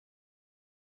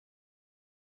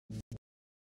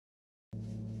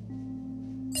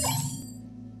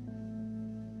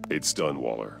It's done,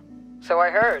 Waller. So I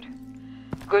heard.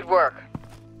 Good work.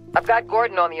 I've got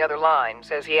Gordon on the other line,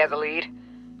 says he has a lead,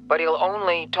 but he'll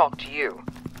only talk to you.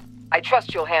 I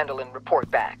trust you'll handle and report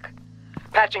back.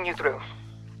 Patching you through.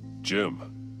 Jim.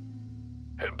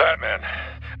 Hey, Batman,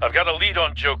 I've got a lead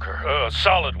on Joker, a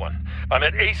solid one. I'm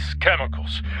at Ace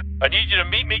Chemicals. I need you to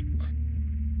meet me...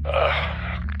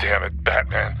 damn it,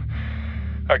 Batman.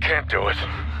 I can't do it.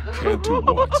 Can't do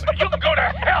what? You can go to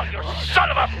hell, you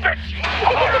son of a bitch!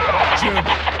 Jim!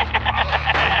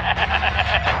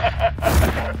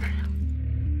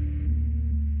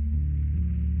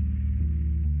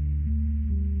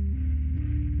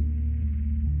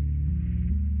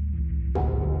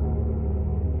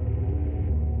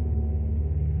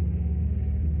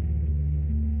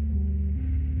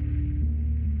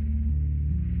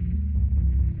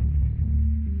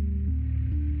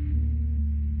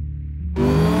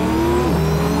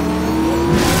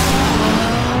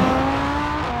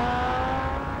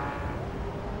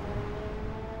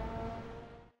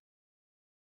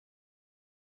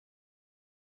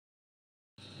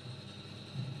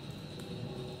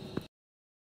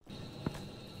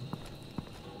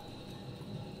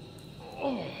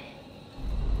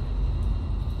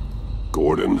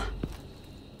 Gordon.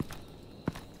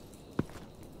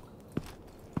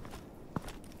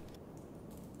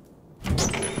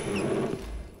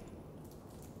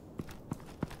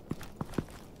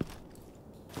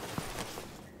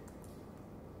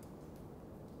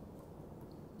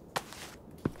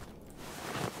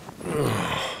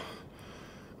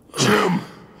 Jim!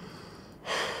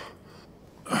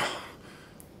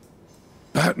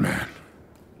 Batman.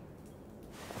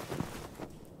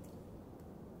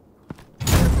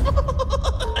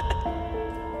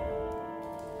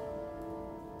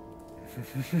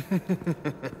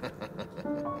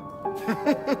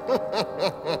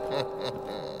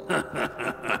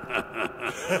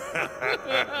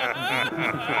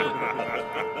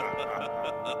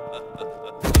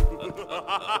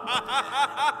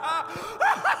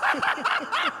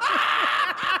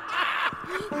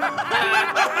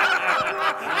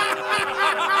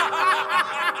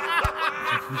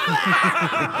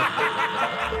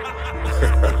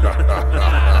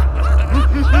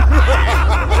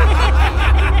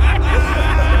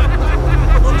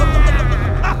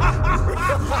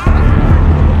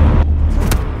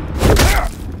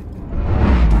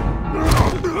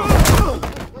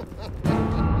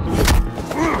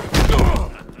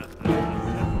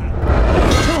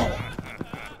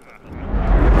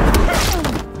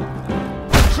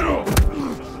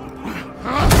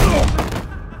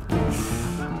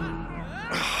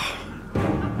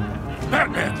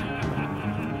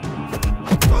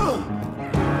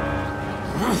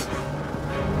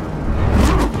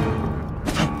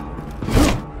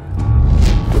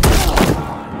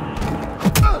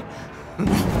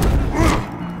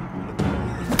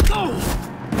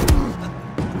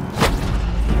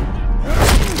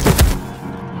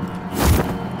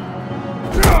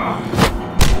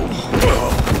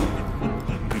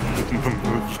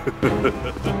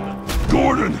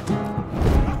 Gordon!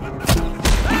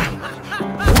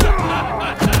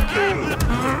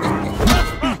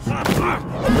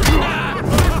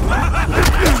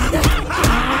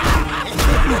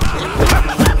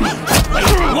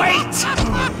 Wait!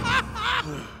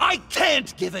 I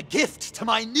can't give a gift to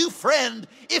my new friend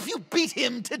if you beat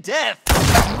him to death!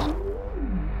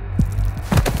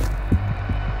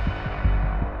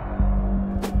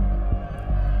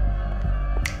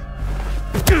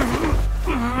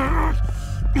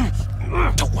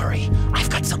 Don't worry, I've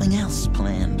got something else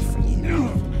planned for you.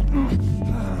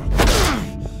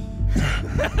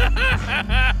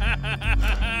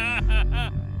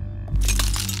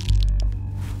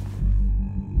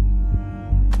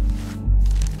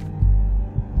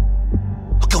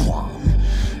 Go on,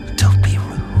 don't be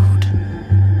rude.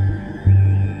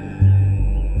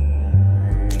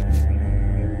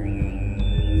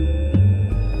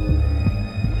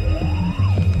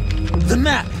 The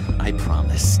map I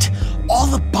promised. All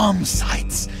the bomb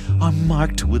sites are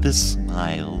marked with a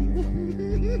smile.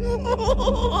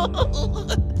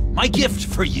 My gift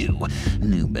for you,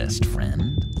 new best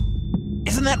friend.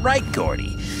 Isn't that right, Gordy?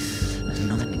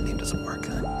 No, that nickname doesn't work.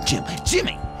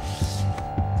 Jimmy!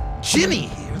 Jimmy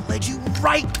here led you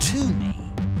right to me.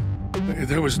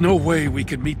 There was no way we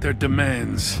could meet their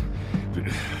demands.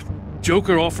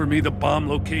 Joker offered me the bomb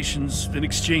locations in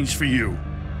exchange for you.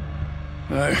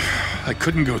 I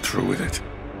couldn't go through with it.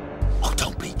 Oh,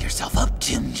 don't beat yourself up,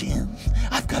 Jim.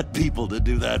 I've got people to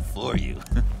do that for you.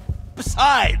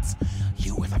 Besides,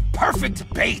 you were the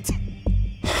perfect bait.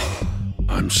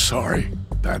 I'm sorry,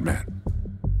 Batman.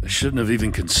 I shouldn't have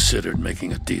even considered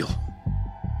making a deal.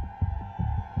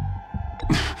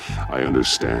 I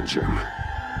understand, Jim.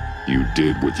 You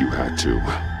did what you had to.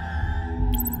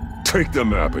 Take the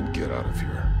map and get out of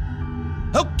here.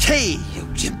 Okay, you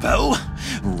Jimbo.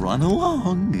 Run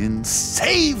along and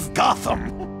save Gotham.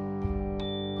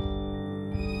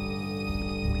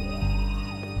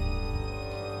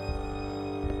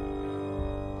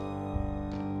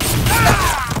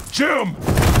 Jim!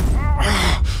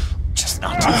 Just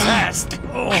not too fast.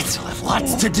 I still have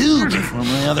lots to do before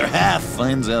my other half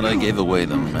finds out I gave away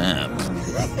the map.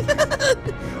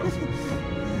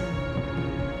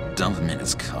 Dump him in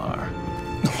his car.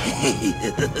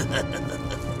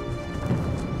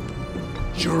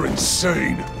 You're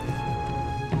insane.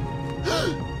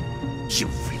 You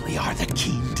really are the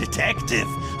keen detective,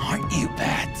 aren't you,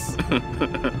 Bats?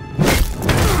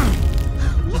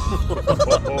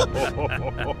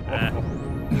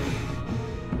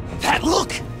 That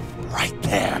look! Right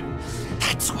there.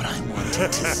 That's what I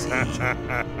wanted to see.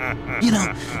 You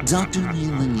know, Dr.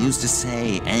 Leland used to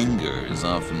say anger is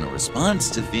often a response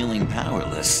to feeling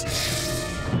powerless.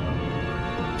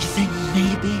 You think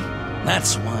maybe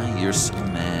that's why you're so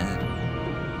mad?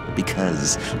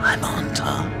 Because I'm on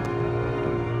top.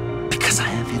 Because I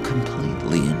have you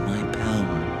completely in my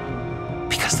power.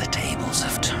 Because the tables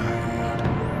have turned.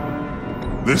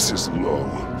 This is low,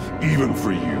 even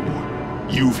for you.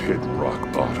 You've hit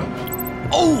rock bottom.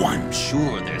 Oh, I'm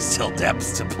sure there's still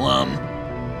depths to plumb.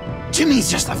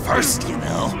 Jimmy's just the first, you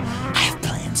know. I have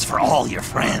plans for all your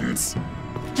friends.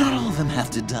 Not all of them have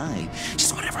to die,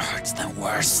 just whatever hurts them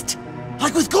worst.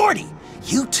 Like with Gordy,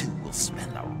 you two will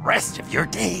spend the rest of your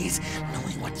days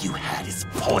knowing what you had is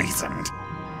poisoned.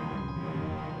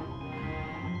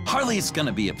 Harley's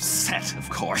gonna be upset, of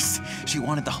course. She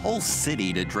wanted the whole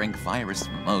city to drink virus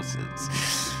mimosas.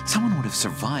 Someone would have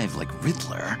survived like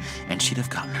Riddler, and she'd have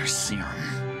gotten her serum.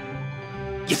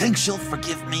 You think she'll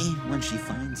forgive me when she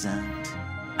finds out?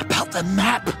 About the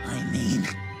map, I mean.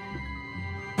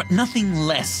 But nothing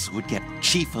less would get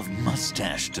Chief of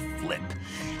Mustache to flip.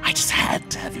 I just had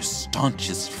to have your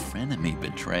staunchest frenemy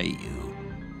betray you.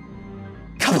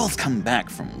 Couples come back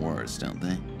from wars, don't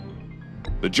they?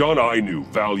 The John I knew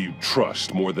valued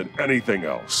trust more than anything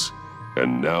else.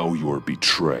 And now you're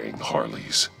betraying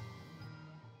Harley's.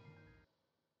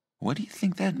 What do you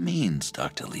think that means,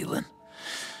 Dr. Leland?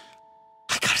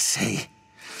 I gotta say,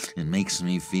 it makes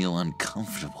me feel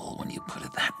uncomfortable when you put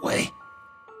it that way.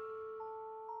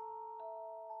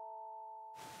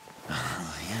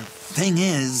 Yeah. Thing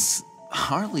is,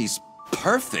 Harley's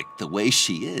perfect the way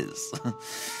she is.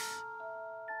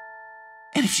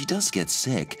 And if she does get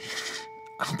sick,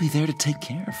 I'll be there to take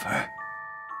care of her.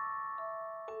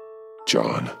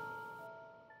 John.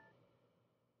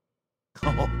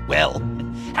 Oh, well,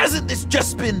 hasn't this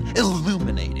just been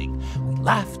illuminating? We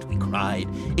laughed, we cried,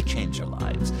 it changed our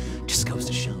lives. Just goes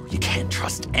to show you can't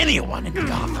trust anyone in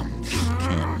Gotham,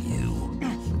 can you?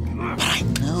 But I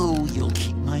know you'll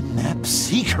keep my map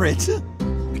secret.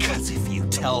 Because if you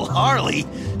tell Harley,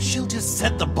 she'll just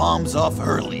set the bombs off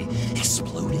early,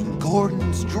 exploding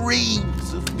Gordon's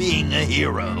dreams of being a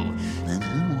hero. And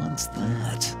who wants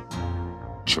that?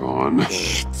 John.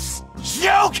 It's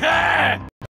Joker!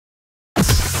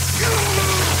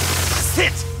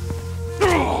 Sit!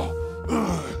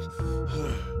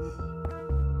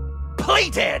 Play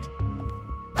dead!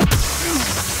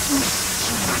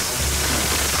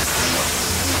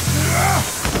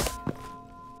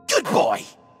 Good boy!